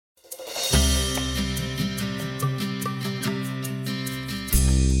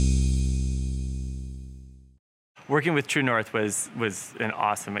Working with TruNORTH was an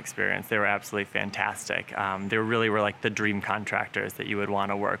awesome experience. They were absolutely fantastic. They really were like the dream contractors that you would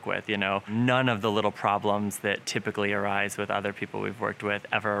want to work with. None of the little problems that typically arise with other people we've worked with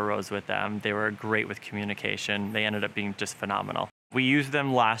ever arose with them. They were great with communication. They ended up being just phenomenal. We used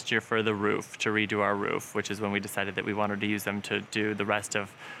them last year for the roof, to redo our roof, which is when we decided that we wanted to use them to do the rest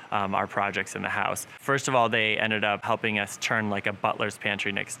of our projects in the house. First of all, they ended up helping us turn like a butler's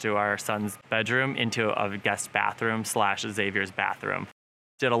pantry next to our son's bedroom into a guest bathroom / Xavier's bathroom.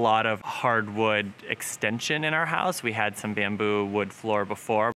 Did a lot of hardwood extension in our house. We had some bamboo wood floor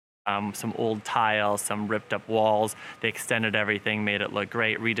before. Some old tile, some ripped up walls. They extended everything, made it look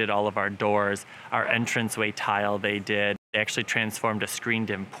great, redid all of our doors. Our entranceway tile they did. They actually transformed a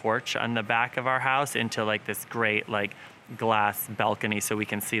screened-in porch on the back of our house into like this great like glass balcony so we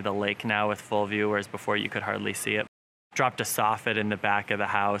can see the lake now with full view, whereas before you could hardly see it. Dropped a soffit in the back of the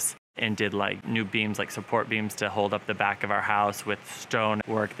house and did like new beams, like support beams to hold up the back of our house with stone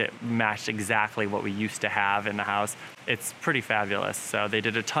work that matched exactly what we used to have in the house. It's pretty fabulous. So they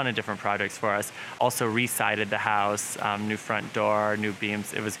did a ton of different projects for us. Also re-sided the house, new front door, new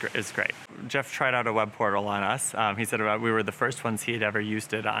beams. It was great. Jeff tried out a web portal on us. He said we were the first ones he had ever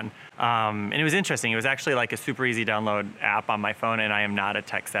used it on. And it was interesting. It was actually like a super easy download app on my phone, and I am not a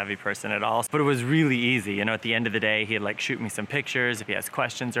tech savvy person at all. But it was really easy. At the end of the day, he'd like shoot me some pictures if he has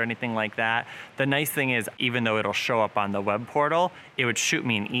questions or anything like that. The nice thing is, even though it'll show up on the web portal, it would shoot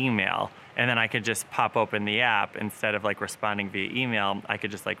me an email. And then I could just pop open the app. Instead of like responding via email, I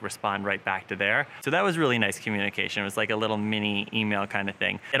could just like respond right back to there. So that was really nice communication. It was like a little mini email kind of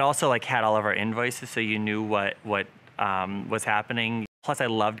thing. It also like had all of our invoices, so you knew what was happening. Plus I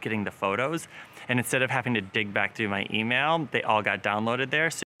loved getting the photos. And instead of having to dig back through my email, they all got downloaded there.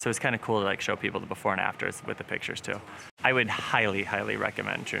 So it's kind of cool to like show people the before and afters with the pictures too. I would highly, highly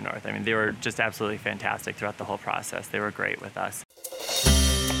recommend TruNORTH. I mean, they were just absolutely fantastic throughout the whole process. They were great with us.